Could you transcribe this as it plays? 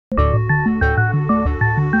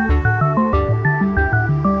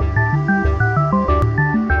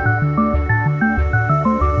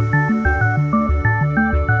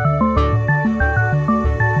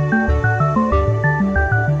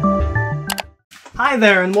Hi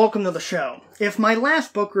there, and welcome to the show. If my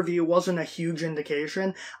last book review wasn't a huge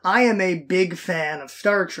indication, I am a big fan of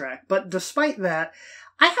Star Trek, but despite that,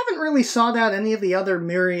 I haven't really sought out any of the other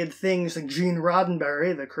myriad things that Gene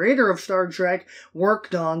Roddenberry, the creator of Star Trek,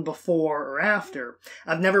 worked on before or after.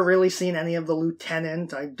 I've never really seen any of The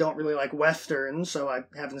Lieutenant, I don't really like westerns, so I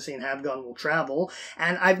haven't seen Have Gun Will Travel,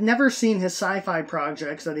 and I've never seen his sci-fi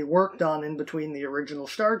projects that he worked on in between the original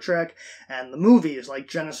Star Trek and the movies, like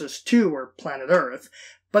Genesis 2 or Planet Earth.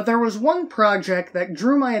 But there was one project that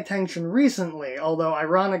drew my attention recently, although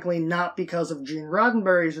ironically not because of Gene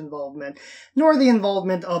Roddenberry's involvement, nor the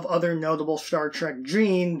involvement of other notable Star Trek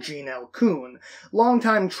Gene L. Coon,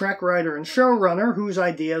 longtime Trek writer and showrunner whose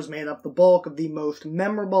ideas made up the bulk of the most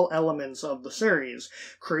memorable elements of the series,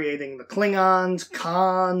 creating the Klingons,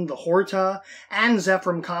 Khan, the Horta, and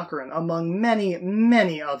Zefram Cochrane, among many,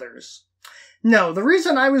 many others. No, the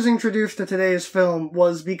reason I was introduced to today's film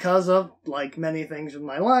was because of, like many things in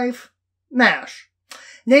my life, MASH.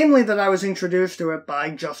 Namely that I was introduced to it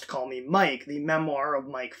by Just Call Me Mike, the memoir of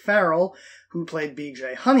Mike Farrell, who played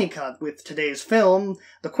B.J. Honeycutt, with today's film,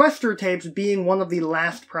 the Questor tapes being one of the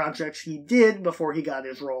last projects he did before he got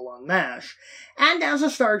his role on MASH. And as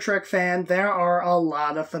a Star Trek fan, there are a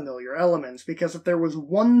lot of familiar elements, because if there was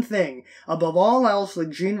one thing, above all else,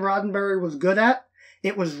 that Gene Roddenberry was good at,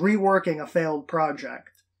 it was reworking a failed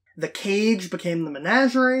project. The Cage became the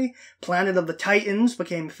Menagerie, Planet of the Titans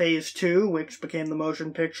became Phase 2, which became the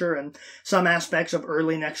motion picture and some aspects of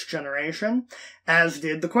early Next Generation, as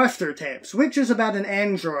did the Questor tapes, which is about an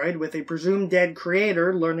android with a presumed dead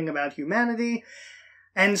creator learning about humanity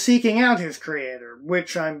and seeking out his creator,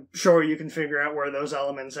 which I'm sure you can figure out where those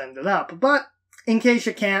elements ended up. But in case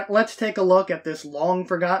you can't, let's take a look at this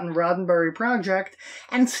long-forgotten Roddenberry project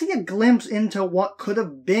and see a glimpse into what could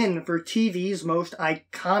have been for TV's most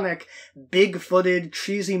iconic, big-footed,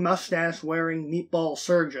 cheesy mustache-wearing meatball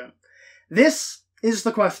surgeon. This is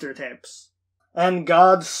the Questor tapes. And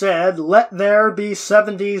God said, "Let there be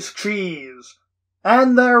 70s cheese."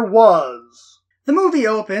 And there was. The movie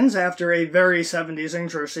opens after a very 70s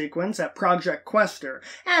intro sequence at Project Questor,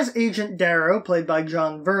 as Agent Darrow, played by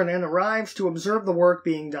John Vernon, arrives to observe the work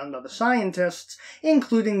being done by the scientists,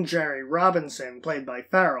 including Jerry Robinson, played by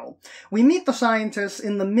Farrell. We meet the scientists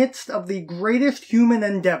in the midst of the greatest human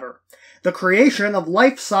endeavor, the creation of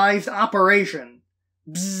life-sized operation.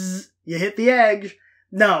 Bzzz, you hit the edge.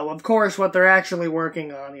 No, of course what they're actually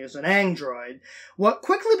working on is an android. What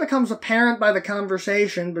quickly becomes apparent by the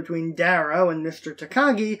conversation between Darrow and Mr.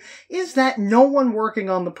 Takagi is that no one working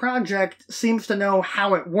on the project seems to know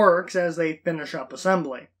how it works as they finish up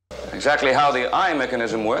assembly. Exactly how the eye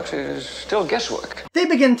mechanism works is still guesswork. They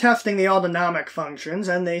begin testing the autonomic functions,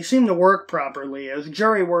 and they seem to work properly as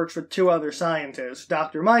Jerry works with two other scientists,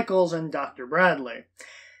 Dr. Michaels and Dr. Bradley.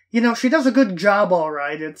 You know, she does a good job all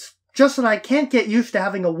right, it's just that I can't get used to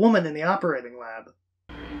having a woman in the operating lab.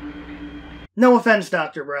 No offense,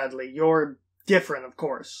 Dr. Bradley, you're different, of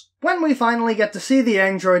course. When we finally get to see the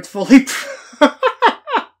androids fully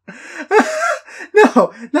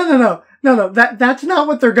No, that's not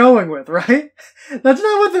what they're going with, right? That's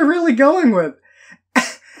not what they're really going with.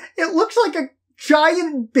 It looks like a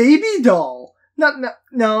giant baby doll.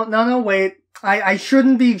 No, wait. I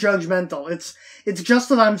shouldn't be judgmental. It's just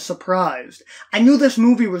that I'm surprised. I knew this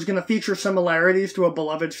movie was going to feature similarities to a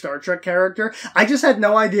beloved Star Trek character. I just had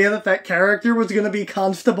no idea that character was going to be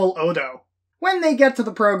Constable Odo. When they get to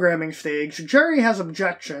the programming stage, Jerry has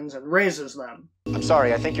objections and raises them. I'm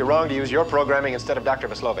sorry, I think you're wrong to use your programming instead of Dr.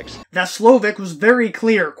 Vaslovic's. Vaslovic was very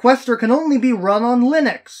clear. Questor can only be run on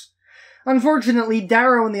Linux. Unfortunately,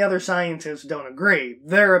 Darrow and the other scientists don't agree.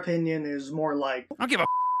 Their opinion is more like, I don't give a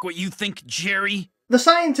what you think, Jerry. The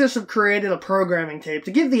scientists have created a programming tape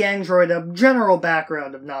to give the android a general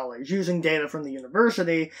background of knowledge, using data from the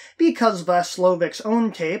university, because Vaslovic's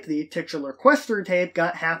own tape, the titular Questor tape,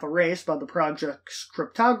 got half erased by the project's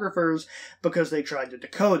cryptographers because they tried to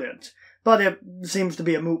decode it. But it seems to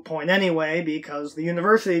be a moot point anyway, because the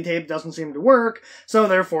university tape doesn't seem to work, so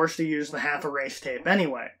they're forced to use the half-erased tape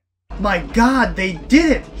anyway. My God, they did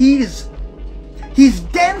it! He's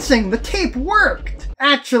dancing! The tape worked!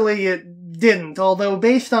 Actually, it didn't, although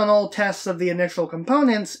based on all tests of the initial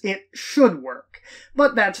components, it should work.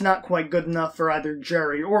 But that's not quite good enough for either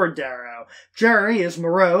Jerry or Darrow. Jerry is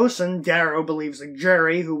morose, and Darrow believes that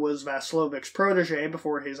Jerry, who was Vaslovic's protege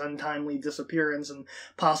before his untimely disappearance and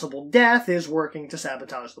possible death, is working to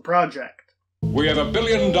sabotage the project. We have $1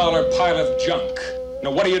 billion pile of junk. Now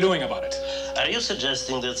what are you doing about it? Are you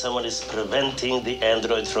suggesting that someone is preventing the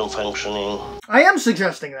android from functioning? I am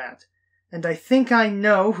suggesting that. And I think I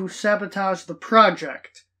know who sabotaged the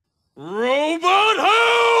project. Robot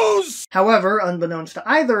House! However, unbeknownst to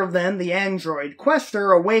either of them, the android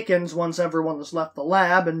Questor awakens once everyone has left the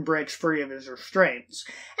lab and breaks free of his restraints.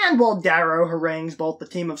 And while Darrow harangues both the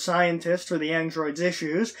team of scientists for the android's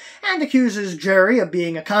issues, and accuses Jerry of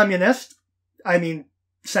being a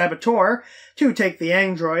saboteur, to take the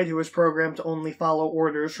android, who is programmed to only follow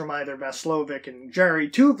orders from either Veslovic and Jerry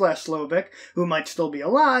to Veslovic, who might still be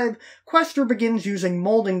alive, Questor begins using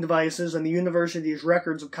molding devices and the university's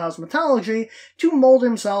records of cosmetology to mold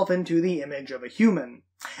himself into the image of a human.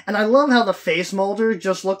 And I love how the face molders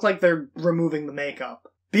just look like they're removing the makeup.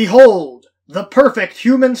 Behold, the perfect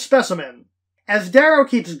human specimen! As Darrow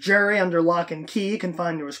keeps Jerry under lock and key,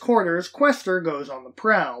 confined to his quarters, Questor goes on the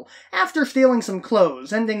prowl, after stealing some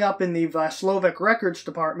clothes, ending up in the Veslovic records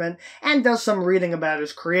department, and does some reading about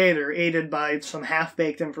his creator, aided by some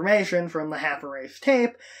half-baked information from the half-erased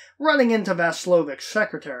tape, running into Veslovic's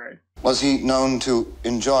secretary. Was he known to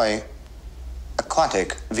enjoy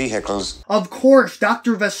aquatic vehicles? Of course,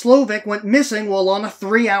 Dr. Veslovic went missing while on a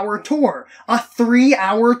 3-hour tour. A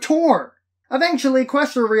 3-hour tour! Eventually,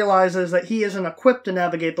 Questor realizes that he isn't equipped to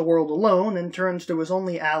navigate the world alone and turns to his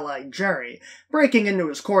only ally, Jerry, breaking into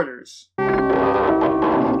his quarters.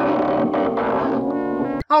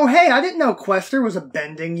 Oh hey, I didn't know Questor was a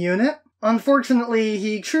bending unit. Unfortunately,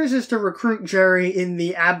 he chooses to recruit Jerry in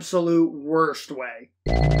the absolute worst way.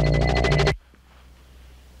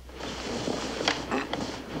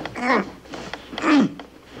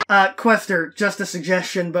 Questor, just a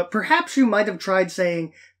suggestion, but perhaps you might have tried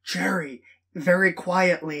saying, Jerry, very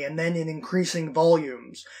quietly and then in increasing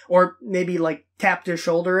volumes. Or maybe, tapped his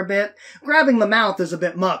shoulder a bit. Grabbing the mouth is a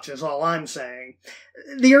bit much, is all I'm saying.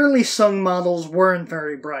 The early Sung models weren't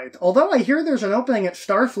very bright, although I hear there's an opening at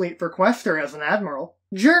Starfleet for Questor as an admiral.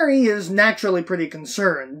 Jerry is naturally pretty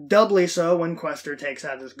concerned, doubly so when Questor takes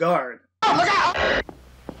out his guard. Oh, look out!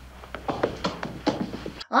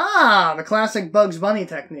 Ah, the classic Bugs Bunny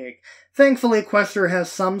technique. Thankfully, Questor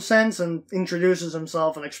has some sense and introduces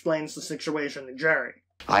himself and explains the situation to Jerry.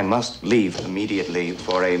 I must leave immediately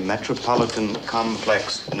for a metropolitan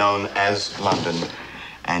complex known as London,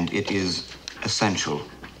 and it is essential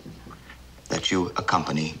that you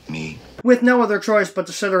accompany me. With no other choice but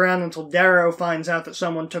to sit around until Darrow finds out that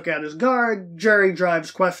someone took out his guard, Jerry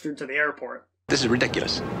drives Questor to the airport. This is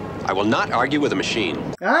ridiculous. I will not argue with a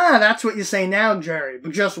machine. Ah, that's what you say now, Jerry.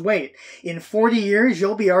 But just wait. In 40 years,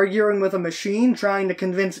 you'll be arguing with a machine trying to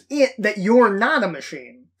convince it that you're not a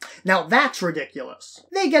machine. Now that's ridiculous.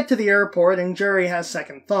 They get to the airport and Jerry has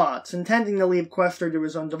second thoughts, intending to leave Questor to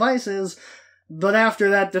his own devices, but after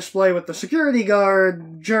that display with the security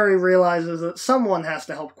guard, Jerry realizes that someone has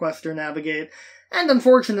to help Questor navigate, and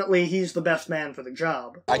unfortunately, he's the best man for the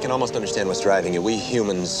job. I can almost understand what's driving you. We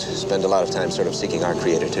humans spend a lot of time sort of seeking our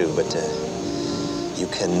creator too, but you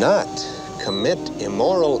cannot commit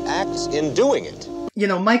immoral acts in doing it. You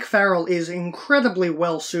know, Mike Farrell is incredibly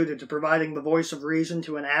well-suited to providing the voice of reason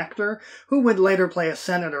to an actor who would later play a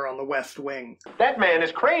senator on the West Wing. That man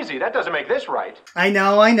is crazy. That doesn't make this right. I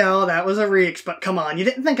know, that was a reach, but come on, you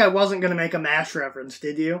didn't think I wasn't going to make a MASH reference,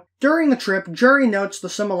 did you? During the trip, Jerry notes the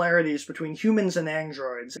similarities between humans and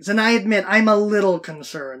androids, and I admit I'm a little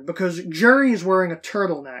concerned, because Jerry is wearing a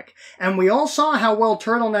turtleneck, and we all saw how well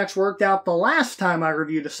turtlenecks worked out the last time I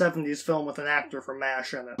reviewed a 70s film with an actor from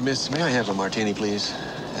MASH in it. Miss, may I have a martini, please?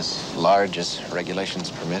 As large as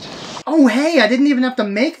regulations permit. Oh hey, I didn't even have to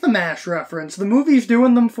make the MASH reference. The movie's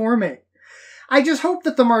doing them for me. I just hope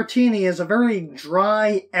that the martini is a very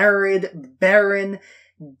dry, arid, barren,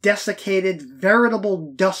 desiccated,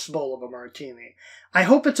 veritable dust bowl of a martini. I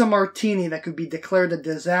hope it's a martini that could be declared a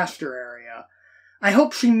disaster area. I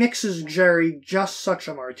hope she mixes Jerry just such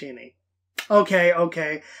a martini.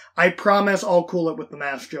 Okay, I promise I'll cool it with the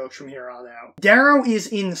MASH jokes from here on out. Darrow is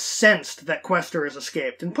incensed that Questor has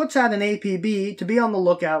escaped and puts out an APB to be on the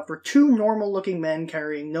lookout for two normal-looking men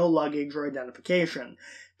carrying no luggage or identification.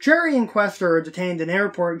 Jerry and Questor are detained in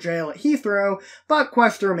airport jail at Heathrow, but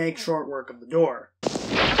Questor makes short work of the door.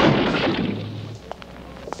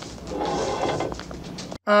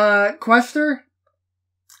 Questor?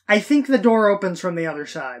 I think the door opens from the other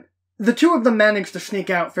side. The two of them manage to sneak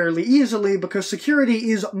out fairly easily because security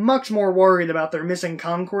is much more worried about their missing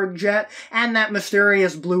Concorde jet and that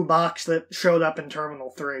mysterious blue box that showed up in Terminal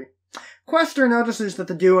 3. Questor notices that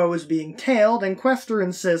the duo is being tailed, and Questor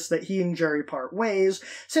insists that he and Jerry part ways,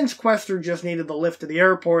 since Questor just needed the lift to the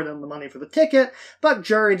airport and the money for the ticket, but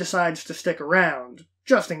Jerry decides to stick around,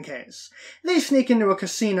 just in case. They sneak into a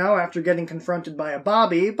casino after getting confronted by a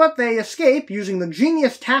bobby, but they escape using the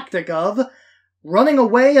genius tactic of running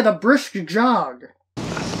away at a brisk jog.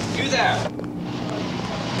 You there!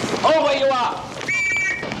 Hold where you are!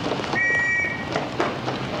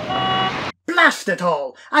 Blast it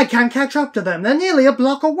all! I can't catch up to them, they're nearly a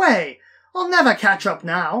block away! I'll never catch up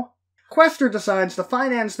now! Questor decides to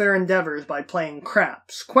finance their endeavors by playing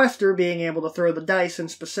craps, Questor being able to throw the dice in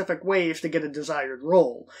specific ways to get a desired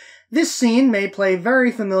roll. This scene may play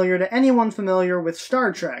very familiar to anyone familiar with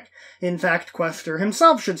Star Trek. In fact, Questor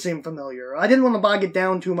himself should seem familiar. I didn't want to bog it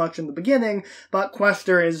down too much in the beginning, but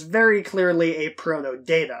Questor is very clearly a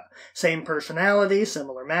proto-Data. Same personality,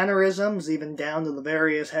 similar mannerisms, even down to the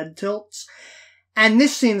various head tilts. And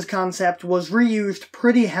this scene's concept was reused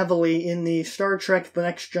pretty heavily in the Star Trek The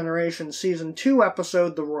Next Generation Season 2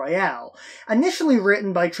 episode The Royale, initially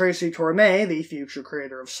written by Tracy Torme, the future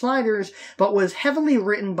creator of Sliders, but was heavily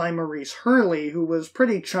written by Maurice Hurley, who was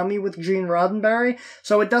pretty chummy with Gene Roddenberry,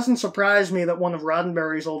 so it doesn't surprise me that one of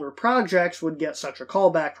Roddenberry's older projects would get such a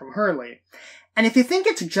callback from Hurley. And if you think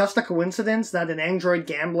it's just a coincidence that an android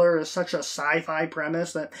gambler is such a sci-fi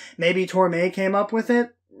premise that maybe Torme came up with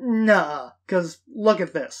it, nah, because look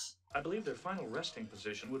at this. I believe their final resting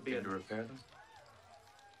position would be to repair them.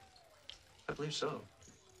 I believe so.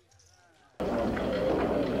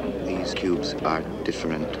 These cubes are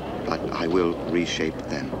different, but I will reshape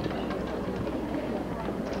them.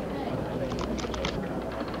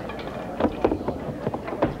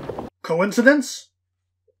 Coincidence?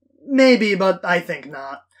 Maybe, but I think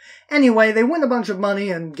not. Anyway, they win a bunch of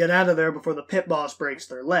money and get out of there before the pit boss breaks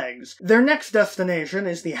their legs. Their next destination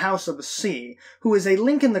is the House of C, who is a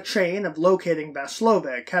link in the chain of locating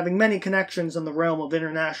Vaslovik, having many connections in the realm of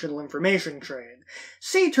international information trade.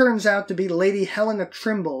 C turns out to be Lady Helena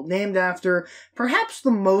Trimble, named after perhaps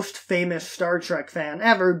the most famous Star Trek fan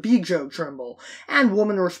ever, Bijo Trimble, and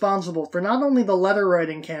woman responsible for not only the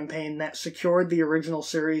letter-writing campaign that secured the original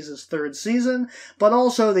series' third season, but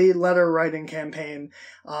also the letter-writing campaign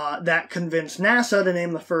that convinced NASA to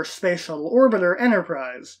name the first space shuttle orbiter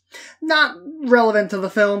Enterprise. Not relevant to the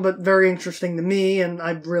film, but very interesting to me, and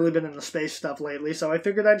I've really been into space stuff lately, so I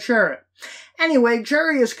figured I'd share it. Anyway,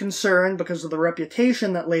 Jerry is concerned because of the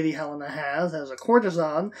reputation that Lady Helena has as a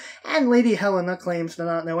courtesan, and Lady Helena claims to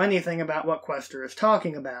not know anything about what Questor is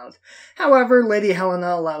talking about. However, Lady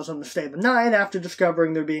Helena allows him to stay the night after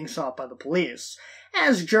discovering they're being sought by the police.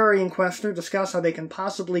 As Jerry and Questor discuss how they can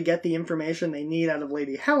possibly get the information they need out of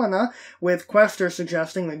Lady Helena, with Questor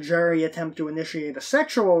suggesting that Jerry attempt to initiate a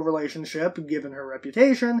sexual relationship, given her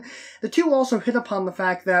reputation, the two also hit upon the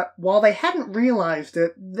fact that, while they hadn't realized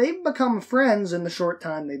it, they've become friends in the short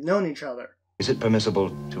time they've known each other. Is it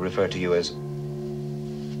permissible to refer to you as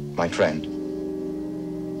my friend?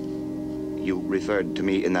 You referred to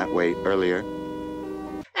me in that way earlier.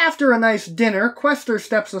 After a nice dinner, Questor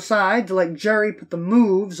steps aside to let Jerry put the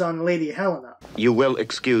moves on Lady Helena. You will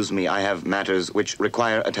excuse me, I have matters which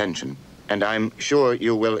require attention, and I'm sure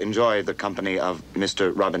you will enjoy the company of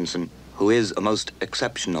Mr. Robinson, who is a most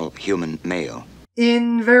exceptional human male.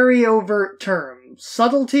 In very overt terms,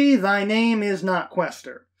 subtlety, thy name is not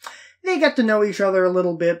Questor. They get to know each other a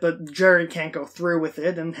little bit, but Jerry can't go through with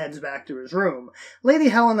it and heads back to his room. Lady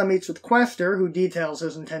Helena meets with Questor, who details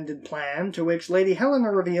his intended plan, to which Lady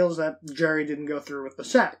Helena reveals that Jerry didn't go through with the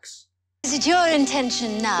sex. Is it your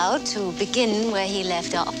intention now to begin where he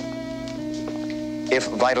left off? If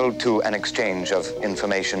vital to an exchange of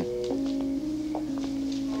information,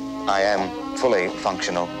 I am fully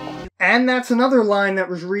functional. And that's another line that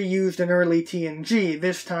was reused in early TNG,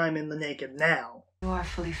 this time in The Naked Now. You are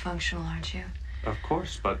fully functional, aren't you? Of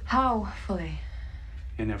course, but How fully?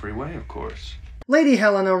 in every way, of course. Lady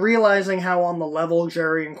Helena, realizing how on the level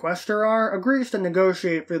Jerry and Questor are, agrees to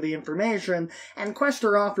negotiate for the information, and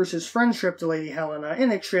Questor offers his friendship to Lady Helena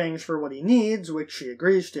in exchange for what he needs, which she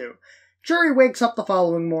agrees to. Jerry wakes up the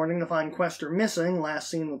following morning to find Questor missing,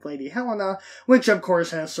 last seen with Lady Helena, which of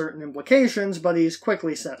course has certain implications, but he's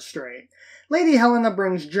quickly set straight. Lady Helena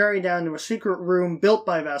brings Jerry down to a secret room built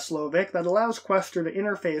by Vaslovik that allows Questor to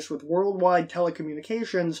interface with worldwide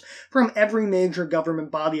telecommunications from every major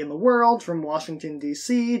government body in the world, from Washington,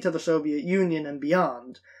 D.C. to the Soviet Union and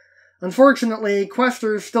beyond. Unfortunately,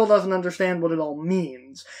 Questor still doesn't understand what it all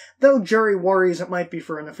means, though Jerry worries it might be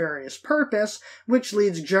for a nefarious purpose, which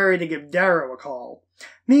leads Jerry to give Darrow a call.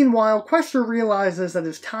 Meanwhile, Questor realizes that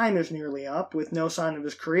his time is nearly up. With no sign of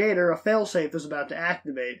his creator, a failsafe is about to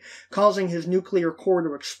activate, causing his nuclear core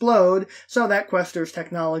to explode, so that Questor's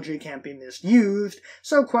technology can't be misused,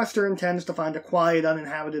 so Questor intends to find a quiet,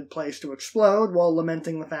 uninhabited place to explode, while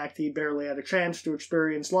lamenting the fact he barely had a chance to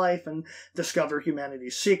experience life and discover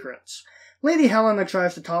humanity's secrets. Lady Helena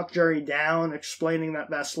tries to talk Jerry down, explaining that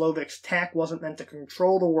Vaslovik's tech wasn't meant to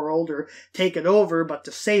control the world or take it over, but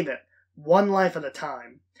to save it, one life at a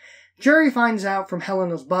time. Jerry finds out from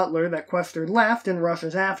Helena's butler that Questor left and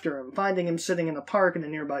rushes after him, finding him sitting in a park in a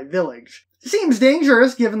nearby village. Seems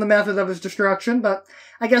dangerous, given the method of his destruction, but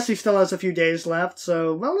I guess he still has a few days left,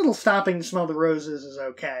 so a little stopping to smell the roses is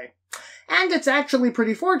okay. And it's actually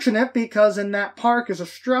pretty fortunate, because in that park is a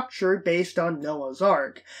structure based on Noah's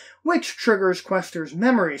Ark, which triggers Questor's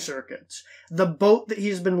memory circuits. The boat that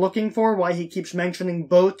he's been looking for, why he keeps mentioning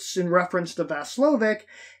boats in reference to Vaslovic,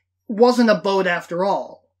 wasn't a boat after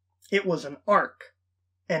all. It was an ark.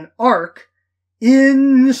 An ark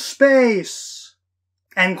in space!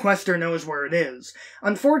 And Questor knows where it is.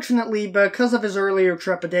 Unfortunately, because of his earlier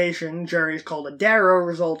trepidation, Jerry's call to Darrow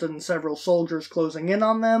resulted in several soldiers closing in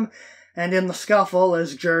on them, and in the scuffle,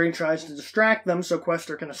 as Jerry tries to distract them so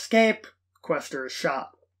Questor can escape, Questor is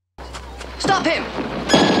shot. Stop him!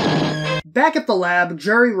 Back at the lab,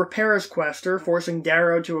 Jerry repairs Questor, forcing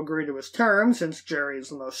Darrow to agree to his terms, since Jerry is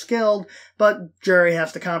the most skilled, but Jerry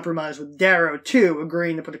has to compromise with Darrow too,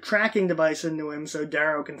 agreeing to put a tracking device into him so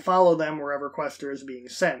Darrow can follow them wherever Questor is being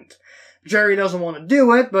sent. Jerry doesn't want to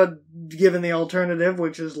do it, but given the alternative,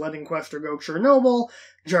 which is letting Questor go Chernobyl,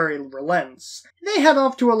 Jerry relents. They head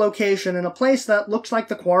off to a location in a place that looks like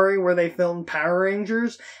the quarry where they filmed Power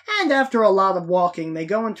Rangers, and after a lot of walking, they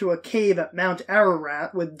go into a cave at Mount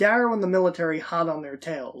Ararat with Darrow and the military hot on their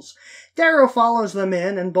tails. Darrow follows them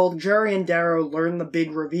in, and both Jerry and Darrow learn the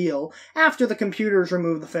big reveal after the computers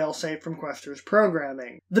remove the failsafe from Questor's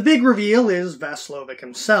programming. The big reveal is Vaslovic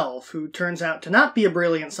himself, who turns out to not be a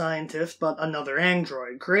brilliant scientist, but another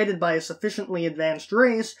android, created by a sufficiently advanced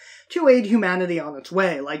race to aid humanity on its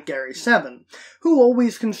way, like Gary 7, who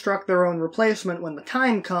always construct their own replacement when the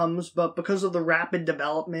time comes, but because of the rapid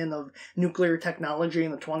development of nuclear technology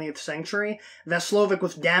in the 20th century, Vaslovic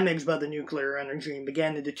was damaged by the nuclear energy and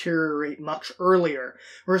began to deteriorate much earlier,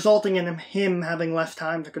 resulting in him having less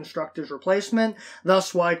time to construct his replacement,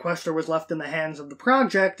 thus why Questor was left in the hands of the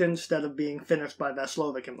project instead of being finished by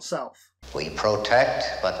Vaslovic himself. We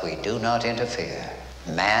protect, but we do not interfere.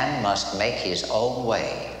 Man must make his own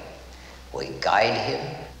way. We guide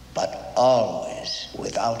him, but always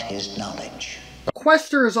without his knowledge.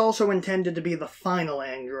 Questor is also intended to be the final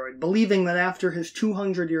android, believing that after his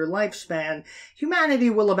 200-year lifespan, humanity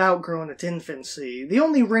will have outgrown its infancy. The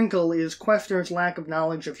only wrinkle is Questor's lack of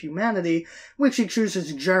knowledge of humanity, which he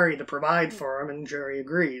chooses Jerry to provide for him, and Jerry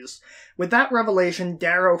agrees. With that revelation,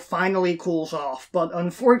 Darrow finally cools off, but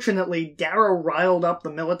unfortunately, Darrow riled up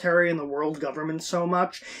the military and the world government so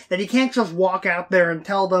much that he can't just walk out there and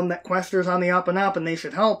tell them that Questor's on the up and up and they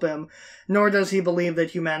should help him, nor does he believe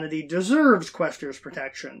that humanity deserves Questor's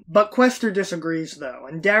protection. But Questor disagrees, though,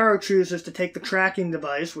 and Darrow chooses to take the tracking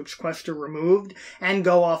device, which Questor removed, and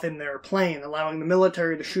go off in their plane, allowing the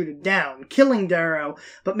military to shoot it down, killing Darrow,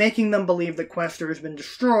 but making them believe that Questor has been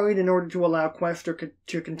destroyed in order to allow Questor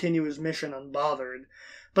to continue his mission unbothered.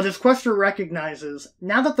 But as Questor recognizes,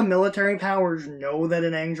 now that the military powers know that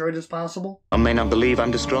an android is possible, I may not believe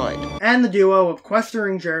I'm destroyed. And the duo of Questor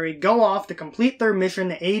and Jerry go off to complete their mission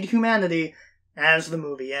to aid humanity as the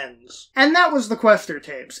movie ends. And that was the Questor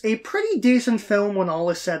tapes. A pretty decent film when all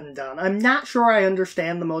is said and done. I'm not sure I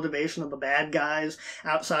understand the motivation of the bad guys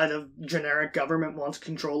outside of generic government wants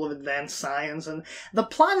control of advanced science, and the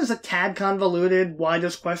plot is a tad convoluted. Why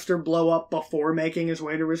does Questor blow up before making his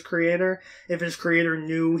way to his creator? If his creator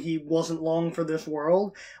knew he wasn't long for this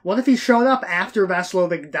world? What if he showed up after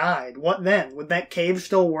Vaslovic died? What then? Would that cave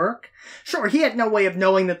still work? Sure, he had no way of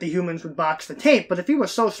knowing that the humans would box the tape, but if he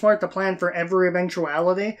was so smart to plan for every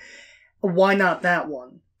eventuality, why not that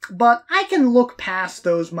one? But I can look past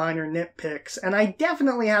those minor nitpicks, and I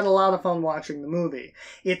definitely had a lot of fun watching the movie.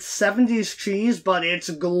 It's 70s cheese, but it's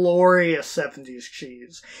glorious 70s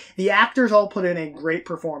cheese. The actors all put in a great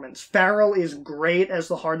performance. Farrell is great as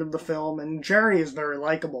the heart of the film, and Jerry is very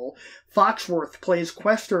likable. Foxworth plays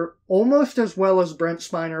Questor almost as well as Brent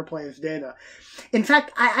Spiner plays Data. In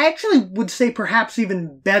fact, I actually would say perhaps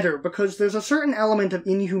even better, because there's a certain element of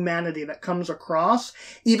inhumanity that comes across,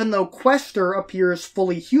 even though Questor appears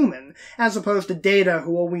fully human, as opposed to Data,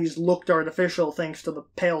 who always looked artificial thanks to the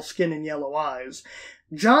pale skin and yellow eyes.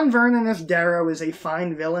 John Vernon as Darrow is a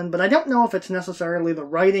fine villain, but I don't know if it's necessarily the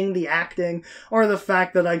writing, the acting, or the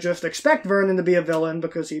fact that I just expect Vernon to be a villain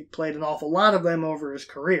because he played an awful lot of them over his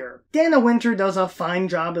career. Dana Winter does a fine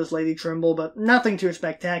job as Lady Trimble, but nothing too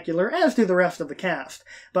spectacular, as do the rest of the cast.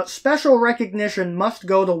 But special recognition must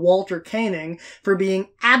go to Walter Koenig for being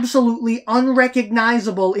absolutely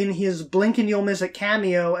unrecognizable in his blink and you'll miss it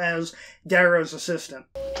cameo as Darrow's assistant.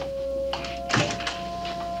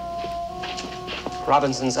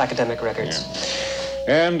 Robinson's academic records.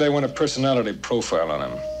 Yeah. And they want a personality profile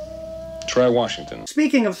on him. Try Washington.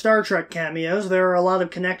 Speaking of Star Trek cameos, there are a lot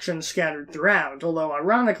of connections scattered throughout, although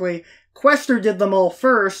ironically, Questor did them all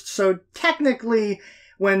first, so technically,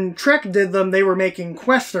 when Trek did them, they were making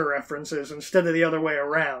Questor references instead of the other way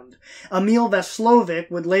around. Emil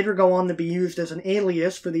Veslovic would later go on to be used as an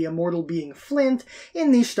alias for the immortal being Flint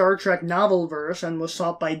in the Star Trek novelverse and was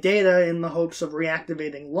sought by Data in the hopes of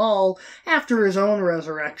reactivating Lal after his own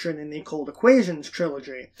resurrection in the Cold Equations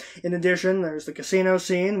trilogy. In addition, there's the casino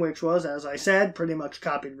scene, which was, as I said, pretty much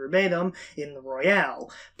copied verbatim in the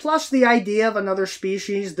Royale. Plus, the idea of another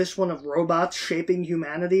species, this one of robots shaping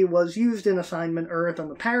humanity, was used in Assignment Earth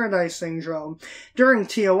and the Paradise Syndrome during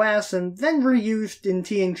TOS, and then reused in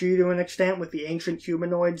TNG to an extent with the ancient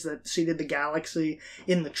humanoids that seeded the galaxy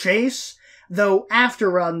in The Chase, though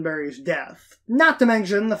after Roddenberry's death. Not to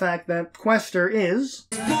mention the fact that Questor is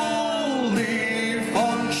fully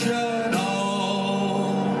functional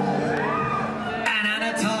and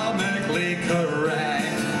anatomically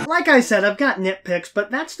correct. Like I said, I've got nitpicks,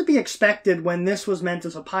 but that's to be expected when this was meant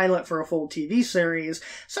as a pilot for a full TV series,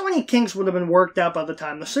 so any kinks would have been worked out by the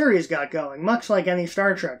time the series got going, much like any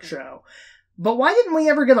Star Trek show. But why didn't we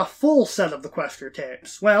ever get a full set of the Questor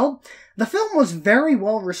tapes? Well, the film was very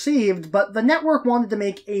well received, but the network wanted to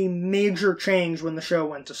make a major change when the show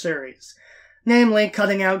went to series. Namely,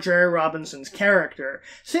 cutting out Jerry Robinson's character,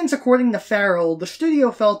 since according to Farrell, the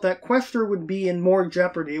studio felt that Questor would be in more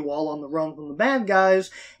jeopardy while on the run from the bad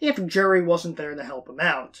guys if Jerry wasn't there to help him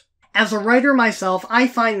out. As a writer myself, I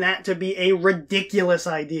find that to be a ridiculous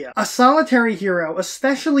idea. A solitary hero,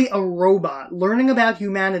 especially a robot, learning about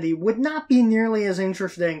humanity would not be nearly as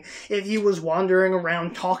interesting if he was wandering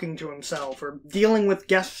around talking to himself or dealing with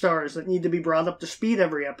guest stars that need to be brought up to speed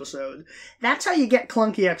every episode. That's how you get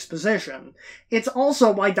clunky exposition. It's also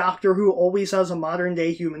why Doctor Who always has a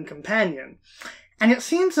modern-day human companion. And it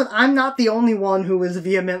seems that I'm not the only one who is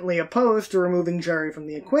vehemently opposed to removing Jerry from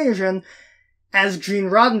the equation, as Gene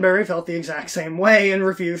Roddenberry felt the exact same way and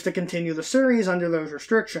refused to continue the series under those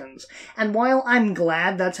restrictions. And while I'm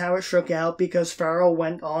glad that's how it shook out because Farrell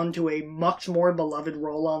went on to a much more beloved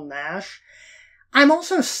role on MASH, I'm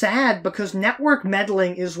also sad because network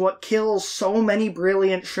meddling is what kills so many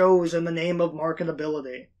brilliant shows in the name of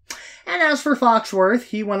marketability. And as for Foxworth,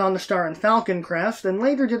 he went on to star in Falcon Crest and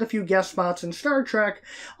later did a few guest spots in Star Trek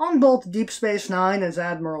on both Deep Space Nine as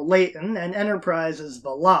Admiral Layton and Enterprise as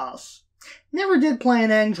Valas. Never did play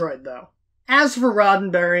an android, though. As for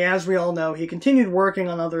Roddenberry, as we all know, he continued working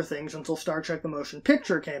on other things until Star Trek The Motion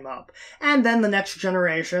Picture came up, and then The Next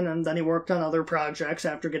Generation, and then he worked on other projects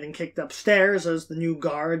after getting kicked upstairs as the new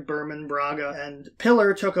guard, Berman, Braga, and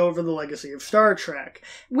Piller took over the legacy of Star Trek,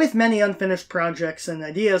 with many unfinished projects and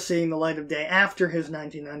ideas seeing the light of day after his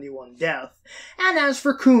 1991 death. And as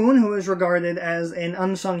for Kuhn, who is regarded as an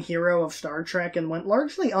unsung hero of Star Trek and went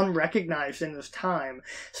largely unrecognized in his time,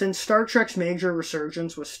 since Star Trek's major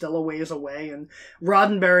resurgence was still a ways away, and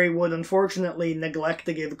Roddenberry would unfortunately neglect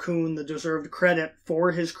to give Kuhn the deserved credit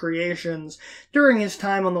for his creations during his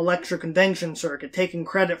time on the lecture convention circuit, taking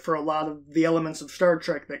credit for a lot of the elements of Star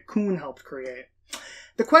Trek that Kuhn helped create.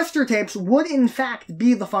 The Questor tapes would in fact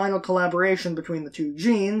be the final collaboration between the two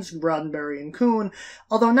Genes, Roddenberry and Kuhn,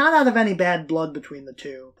 although not out of any bad blood between the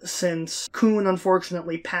two, since Kuhn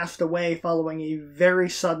unfortunately passed away following a very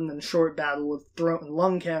sudden and short battle with throat and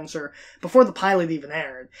lung cancer before the pilot even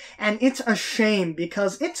aired. And it's a shame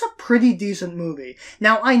because it's a pretty decent movie.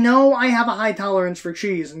 Now, I know I have a high tolerance for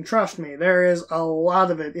cheese, and trust me, there is a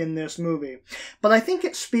lot of it in this movie, but I think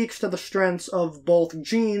it speaks to the strengths of both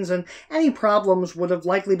Genes, and any problems would have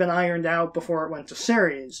likely been ironed out before it went to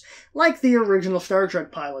series, like the original Star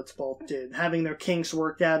Trek pilots both did, having their kinks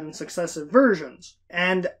worked out in successive versions.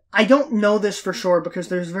 And I don't know this for sure because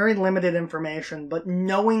there's very limited information, but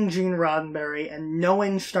knowing Gene Roddenberry and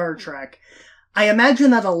knowing Star Trek, I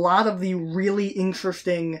imagine that a lot of the really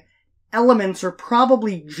interesting elements are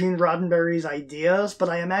probably Gene Roddenberry's ideas, but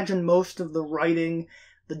I imagine most of the writing,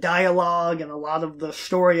 the dialogue, and a lot of the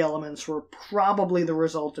story elements were probably the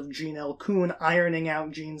result of Gene L. Kuhn ironing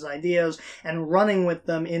out Gene's ideas and running with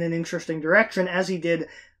them in an interesting direction, as he did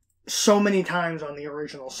so many times on the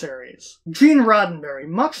original series. Gene Roddenberry,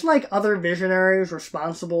 much like other visionaries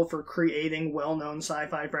responsible for creating well-known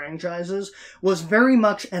sci-fi franchises, was very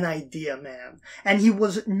much an idea man, and he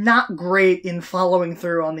was not great in following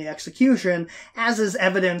through on the execution, as is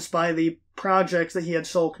evidenced by the projects that he had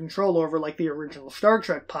sole control over, like the original Star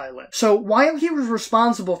Trek pilot. So while he was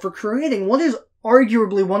responsible for creating what is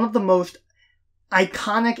arguably one of the most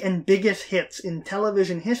iconic and biggest hits in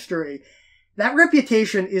television history, that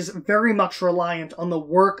reputation is very much reliant on the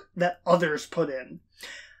work that others put in.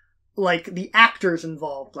 like, the actors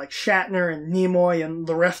involved, like Shatner and Nimoy and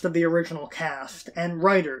the rest of the original cast, and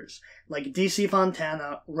writers, like D.C.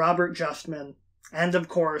 Fontana, Robert Justman, and, of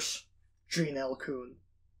course, Gene L. Coon.